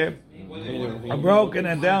v'nitke. A broken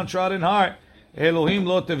and downtrodden heart. Elohim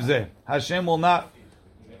lo tevzeh. Hashem will not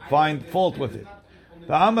find fault with it.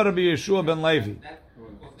 Ta'amar Rabbi Yeshua ben Levi.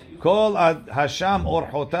 Kol ad Hasham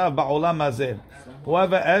orchotav ba'olam hazeh.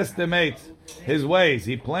 Whoever estimates his ways,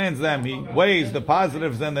 he plans them, he weighs the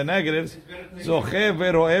positives and the negatives. Zocheh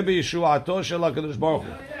v'ro'eh b'yeshuato shel HaKadosh Baruch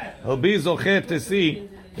Hu. He'll be zocheh to see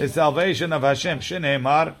the salvation of Hashem.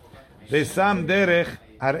 Shene'emar, v'sam derech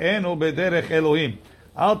har'enu b'derech Elohim.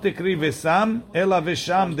 Al tikri v'sam ela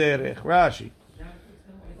v'sham derech. Rashi.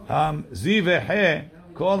 Ziveheh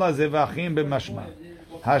kol hazevachim b'mashma.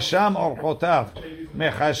 Hasham orchotav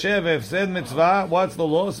mechashev hefsed mitzvah. What's the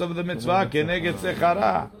loss of the mitzvah? Keneged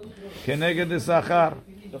sechara. Keneged sachar.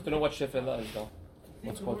 You have to know what shefela is, though.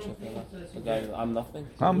 What's called shefela? The guy, I'm nothing.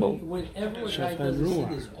 Humble. Whenever a guy does a sin,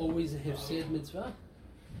 there's always a hefsed mitzvah.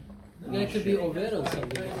 The guy could be over on something.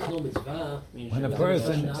 There's no mitzvah. When a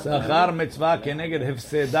person sachar mitzvah keneged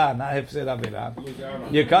hefseda, not hefsed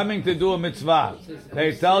avera. You're coming to do a mitzvah.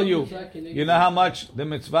 They tell you, you know how much the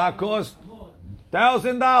mitzvah cost?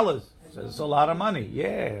 $1,000. So it's a lot of money.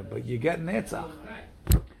 Yeah, but you get netzach.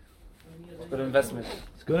 It's good investment.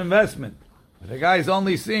 It's good investment. But the guy's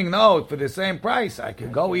only seeing, no, for the same price, I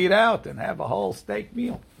can go eat out and have a whole steak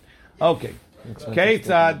meal. Okay.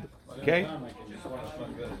 Keitzad.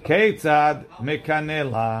 Keitzad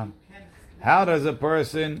mekanela. How does a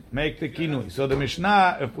person make the kinui? So the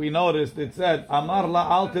Mishnah, if we noticed, it said, Amar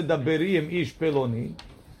la al tedaberim ish peloni.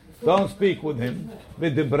 Don't speak with him.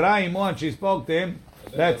 V'dibra imo, and she spoke to him.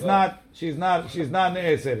 That's not. She's not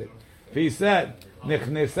ne'eseret. If he said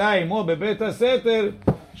nechnesa imo bebet haseter,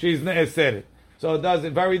 she's ne'eseret. So it does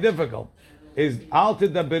it very difficult. Is al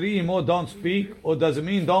tedaberi imo, don't speak, or does it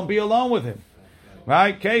mean don't be alone with him?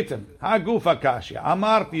 Right? Ketem haguf akashya.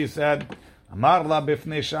 Amarti, you said. Amar la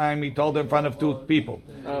bifnei shaim. He told in front of two people.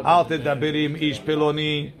 Al tedaberim ish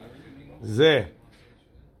peloni zeh.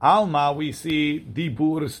 Alma, we see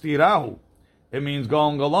dibur stirahu. It means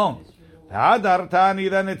going alone. Hadar tani,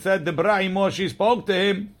 then it said debraimo, she spoke to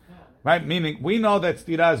him. Right? Meaning, we know that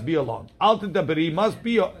stira is be alone. Al tedabri must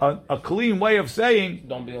be a clean way of saying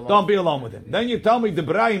don't be alone with him. Then you tell me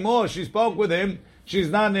debraimo, she spoke with him, she's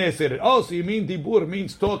not ne'eseret. Oh, so you mean dibur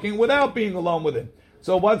means talking without being alone with him.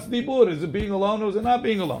 So what's dibur? Is it being alone or is it not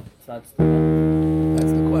being alone? That's the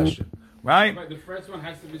question. Right? But the first one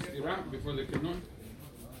has to be stira before the kinun.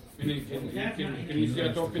 Can you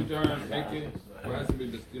start talking to her and make it? Or has to be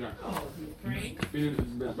the stira?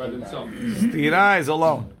 By themselves. Stira is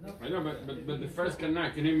alone. I know, but the first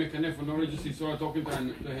cannot. Can he make a for no reason? He saw her talking to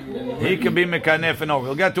him. He can be mekanef and over.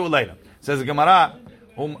 We'll get to it later. Says the Gemara,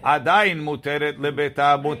 adayin muteret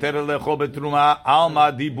lebeta muteret lechol betruma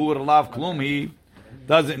alma dibur lav klum. He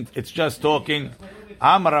doesn't. It's just talking.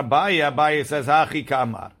 Amar Abaye says hachi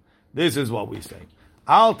kamar. This is what we say.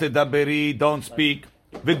 Al tedaberi, don't speak.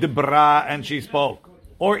 V'dibra, and she spoke.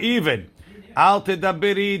 Or even, al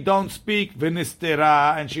tedaberi, don't speak.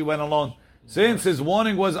 V'nistera, and she went alone. Since his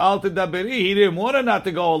warning was al tedaberi, he didn't want her not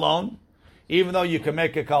to go alone. Even though you can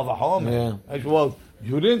make a kal v'chomer. Yeah. Well,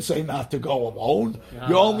 you didn't say not to go alone.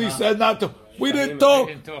 You only said not to. We didn't talk.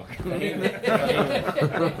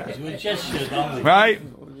 Right?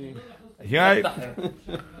 Right?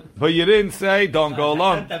 But you didn't say, don't go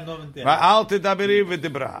alone. Al tedaberi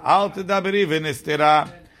v'dibra. Al tedaberi v'nistira.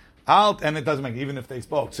 And it doesn't make, even if they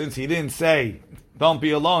spoke. Since he didn't say, don't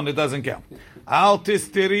be alone, it doesn't count. Al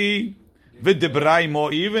tistiri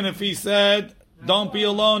v'dibraimo. Even if he said, don't be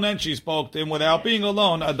alone, and she spoke to him without being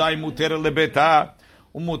alone, adai muter lebeta,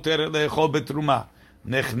 umuter lechol betruma.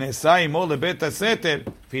 Nechnesa imo lebeta seter.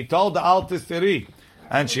 If he told the al tistiri,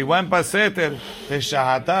 and she went by seter,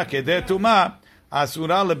 v'shahata kedeh tuma,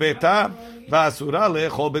 asura lebeta, v'asura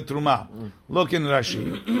lechol betruma. Look in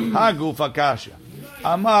Rashi. Haguf akasha.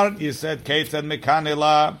 Amar, you said, Ketzad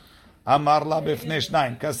mekanela, Amar la b'fnei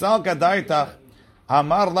shnayim. Kasal kadaitach,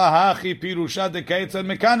 Amar la hachi pirusha de Ketzad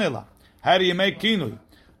mekanela. How do you make kinui?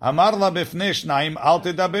 Amar la b'fnei shnayim, al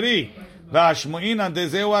tedaberi. V'ashmu'ina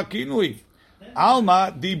dezeu kinui.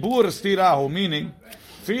 Alma dibur stirahu, meaning,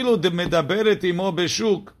 filu de medaberet imo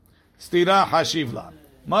b'shuk, stira hashivla.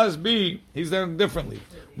 Must be, he's there differently.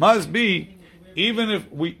 Must be, even if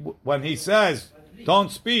when he says, don't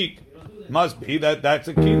speak, must be that's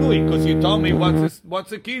a kinui, because you told me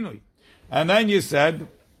what's a kinui. And then you said,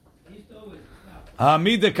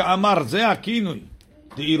 Hamida ka'amar ze kinui.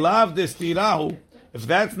 The ilav de stirahu, if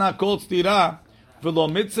that's not called stira, v'lo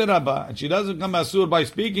mitzeraba, and she doesn't come asur by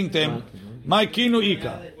speaking to him, my kinui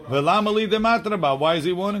ika. V'lamali de matraba, why is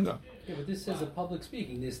he warning her? Yeah, but this says a public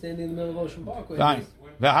speaking. They're standing in the middle of Ocean Parkway. Fine.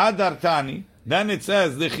 V'hadar tani, then it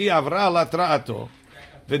says, l'chi avra la tra'ato.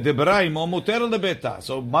 So it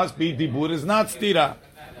must be dibur is not stira.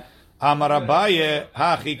 Amar Abaye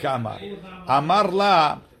hachi kamar. Amar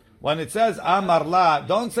la. When it says amar la,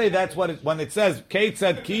 don't say that's what it. When it says Kate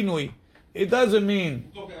said kinui, it doesn't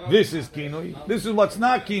mean this is kinui. This is what's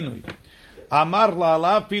not kinui. Amar la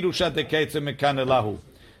la pirusha de Kate mekanelahu.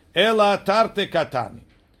 Ela tarte katani.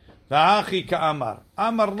 Hachi kamar.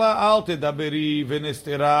 Amar la al tedaberi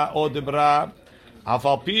v'nistira odebra.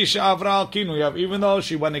 Even though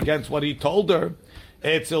she went against what he told her,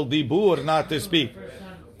 etzel dibur, not to speak.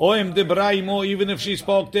 Oim debraimo, even if she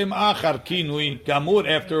spoke to him, achar kinui, kamur,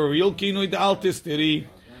 after a real kinui, the altistiri,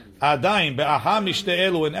 adaim, be'ahamish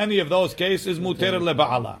te'elu, in any of those cases, muter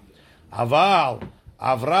leba'ala. Aval,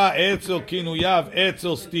 avra etzel kinuyav,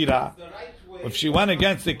 etzel stira. If she went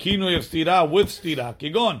against the kinui of stira, with stira,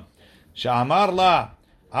 kigon, sha'amar la,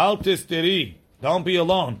 altistiri, don't be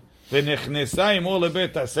alone. And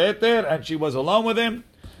she was alone with him,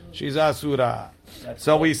 she's asura.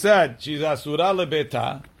 So we said she's asura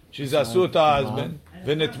lebeta, she's asur to her husband,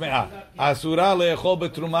 v'nitme'a. Asura le'echol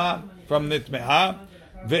betruma from nitme'a,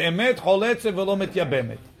 ve'emet choletze v'lo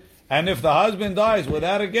mityabemet. And if the husband dies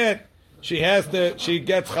without a get, she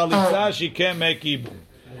gets chalitza, she can't make ibum.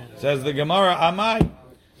 Says the Gemara, amai,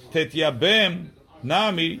 tetyabem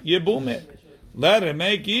nami yebumet. Let her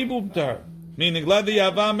make ibum to her. Meaning, let the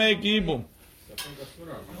Yavam make Ibum.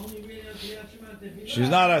 She's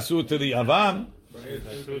not asur to the Yavam.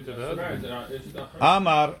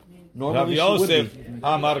 Amar, Rav Yosef,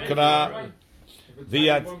 Amar Kra.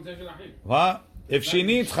 What? If she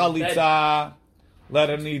needs Chalitza, let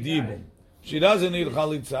her need Ibum. She doesn't need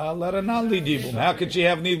Chalitza, let her not need Ibum. How could she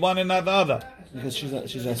have need one and not the other? Because she's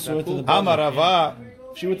asur to the brother. Amar Rava.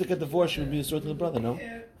 If she were to get divorced, she would be asur to the brother, no?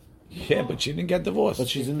 Yeah, but she didn't get divorced. But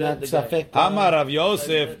she's in that safek. Amar Rav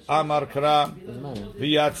Yosef, Amar Kra,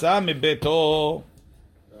 v'yatza mi beto.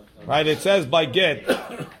 Right, it says by get.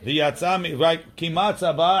 V'yatza mi, right,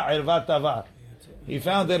 kimatza ba ervat avar. He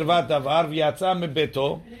found ervat avar, v'yatza mi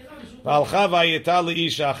beto, v'alcha v'ayeta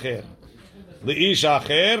le'ish acher. Le'ish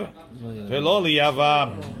acher, v'lo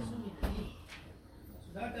liyavam.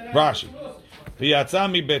 Rashi. V'yatza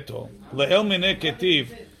mi beto, le'el minei ketiv,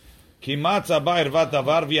 Kimatza ba ervat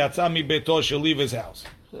davar v'yatza mi beto, she'll leave his house.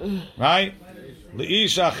 Right?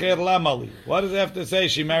 Le'ish acher lamali. What does it have to say?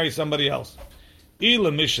 She married somebody else. Ila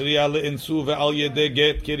mishriya le'insu ve'al yedeh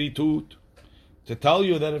get kiritut. To tell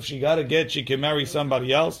you that if she got a get, she can marry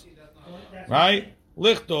somebody else. Right?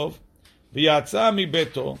 Lichtov v'yatza mi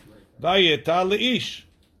beto v'ayeta le'ish.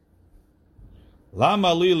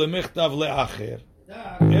 Lama li lemichtav le'acher.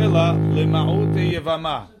 Ela lema'ute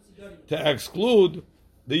yevama. To exclude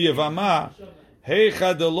the Yevama,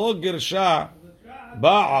 Heicha de lo girsha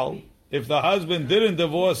Baal, if the husband didn't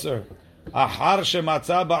divorce her, Ahar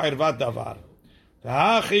shematza ba'irvat davar.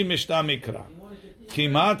 V'hachi mishta mikra. Ki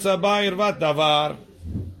matza ba'irvat davar.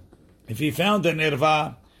 If he found an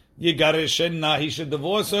irva, Yigareshenna, he should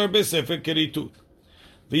divorce her, b'sefek kiritut.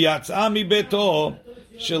 V'yatza mi beto,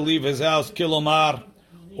 she'll leave his house, kilomar.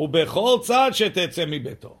 U'bechol tzad shetetze mi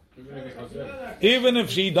beto. Even if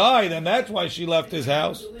she died, and that's why she left his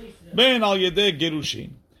house. Ben al yedeh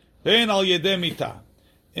gerushin, ben al yedeh mita,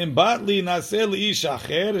 In batli naseh li'ish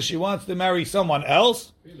acher, if she wants to marry someone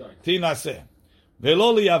else, ti naseh.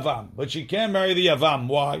 Velo liyavam, but she can't marry the yavam.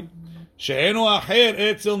 Why? She'enu acher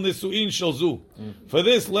etzel nisuin shalzu. For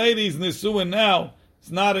this lady's nisuin now,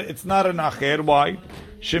 it's not an acher. Why?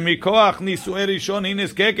 Shemikoach nisuei rishon hi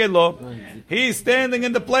neskeket lo. He's standing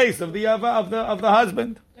in the place of the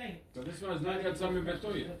husband. So this one is not Yatzami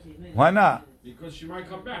Betoya. Why not? Because she might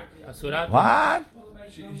come back. What?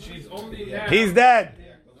 She's only now. He's dead.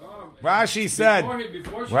 Rashi said.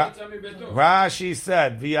 Before she Yatzami Beto. Rashi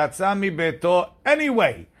said, "V'yatzami beto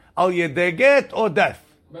anyway, al yedei get or death."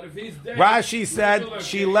 But if he's dead, Rashi said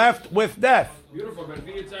she left with death. Beautiful, but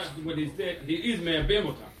when he's dead, he is me'abem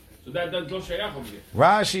אותה. So that don't shayach over here.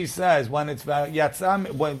 Rashi says when it's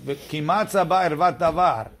yatzami, when kimatza ba'ervat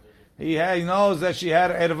davar, he knows that she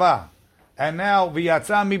had erva, and now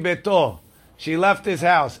v'yatzami beto, she left his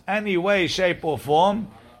house any way, shape or form.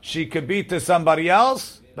 She could be to somebody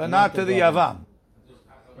else, but not to the yavam.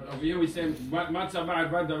 But over here we say matzah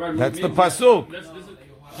ba'ervat davar. That's the pasuk. This is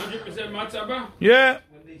 100% matzah ba? Yeah.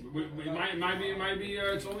 It might be.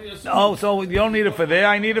 It's only a. Oh, so you don't need it for there.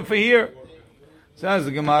 I need it for here. Says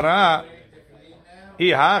the Gemara,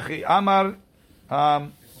 Ihachi Amar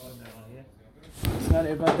It's not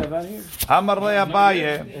about Davar here. Amar le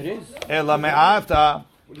Abaye It is. Ela me'ata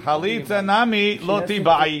Chalitza nami lo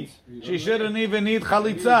tibai. She shouldn't even need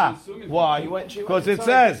chalitza. Why? Because it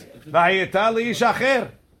says Vayeta li'ish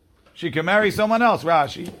acher. She can marry someone else.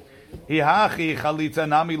 Rashi. Ihachi chalitza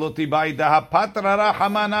nami lo tibai daha patra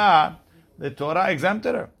rahamana. The Torah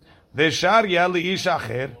exempted her. Vesharya li'ish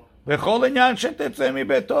acher.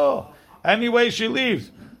 Anyway, she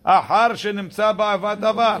leaves. Ahar shenimtza ba'avad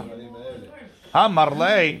davar.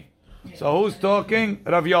 Hamarlei. So who's talking?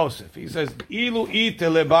 Rav Yosef. He says, "Ilu ite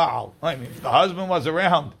lebaal." I mean, if the husband was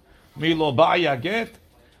around, milo ba'ya get,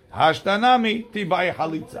 hashtanami tibai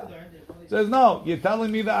halitza. Says no. You're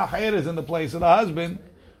telling me the acher is in the place of the husband.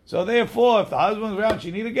 So therefore, if the husband's around,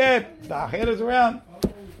 she needs a get. If the acher is around,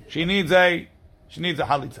 she needs a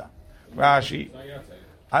halitza. Rashi.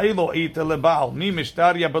 Hailo ita lebal mi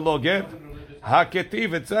mishtarya below get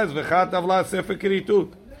haketiv. It says v'chatav la sefer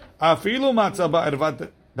kiritut afilu matzah ba'ervat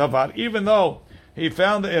davar. Even though he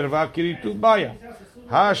found the erva kiritut baya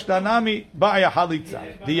hashtanami baya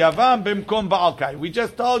halitza. The yavam bimkom ba'alkai. We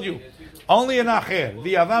just told you only an acher.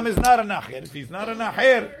 The yavam is not an acher. If he's not an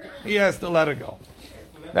acher, he has to let her go.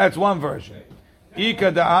 That's one version.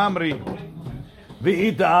 Ika da amri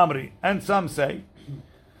v'ita amri, and some say.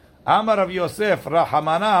 Amar Rav Yosef,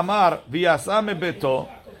 Rahamana Amar, v'yasa mebeto,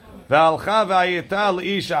 v'alcha v'ayeta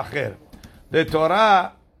l'ish acher. The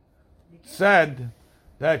Torah said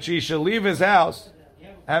that she should leave his house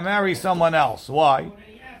and marry someone else. Why?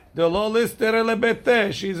 The lo lister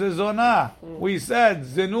lebete. She's a zonah. We said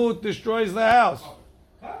zinut destroys the house.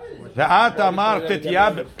 Ve'at amar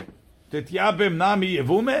tityabim nami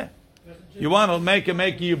yevume. You want to make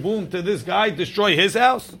yibum to this guy, destroy his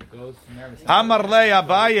house? Amar le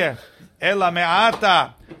Abaye, ela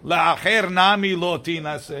me'ata la'acher nami lo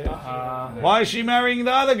tinaseh. Why is she marrying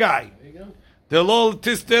the other guy? The lo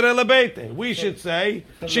tister elebete. We should say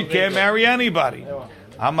she can't marry anybody.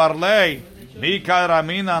 Amar le mika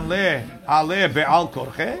raminan le ale be'al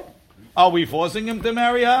korche. Are we forcing him to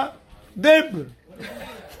marry her? Dib.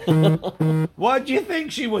 What do you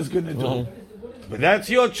think she was going to do? But that's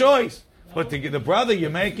your choice. But to get the brother, you're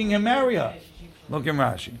making him marry her. Look at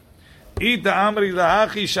Rashi. Ita amri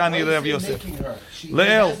lahachi shani Rav Yosef.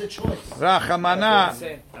 Le'el rachamana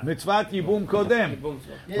mitzvat yibum kodem.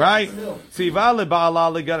 Right? Tziva leba'ala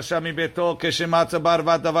legarsha mi beto keshematza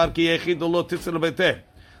barvat davar ki yechid lo titzil beteh.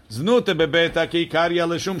 Znute bebeta ki karya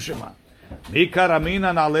leshum shema. Mika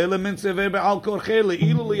ramina nalele mintzeve be'al korche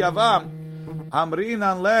le'ilu liyavam.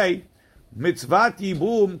 Amrinan lei mitzvat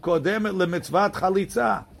yibum kodemet le mitzvat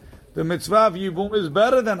chalitza. The mitzvah of yibum is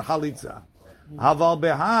better than chalitza. Haval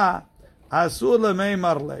beha asur lemei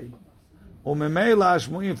marlei. Umemela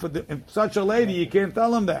ashmuin, for such a lady you can't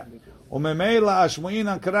tell him that. Umemela ashmuin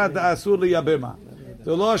ankarat asur liyabema.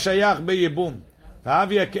 The lo shayach beyibum.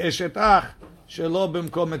 Havya ke'eshet ach shelo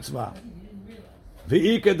b'mkom mitzvah.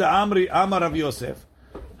 V'ike da'amri amar Rav Yosef.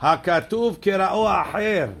 Hakatuv kera'o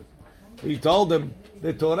acher. He told him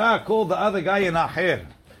the Torah called the other guy an acher.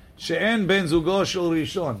 She'en ben zugo shel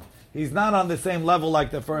rishon. He's not on the same level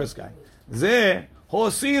like the first guy. Zeh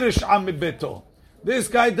hosi rish'a mibeto. This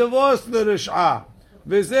guy divorced the rish'a.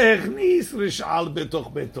 V'zeh hechnis rish'a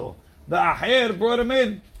betoch beto. The acher brought him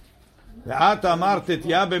in. Ve'at amar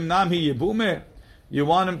tityabim nami yibume. You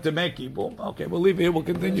want him to make yibum? Okay, we'll leave it here. We'll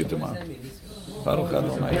continue tomorrow. Baruch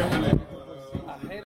Adonai.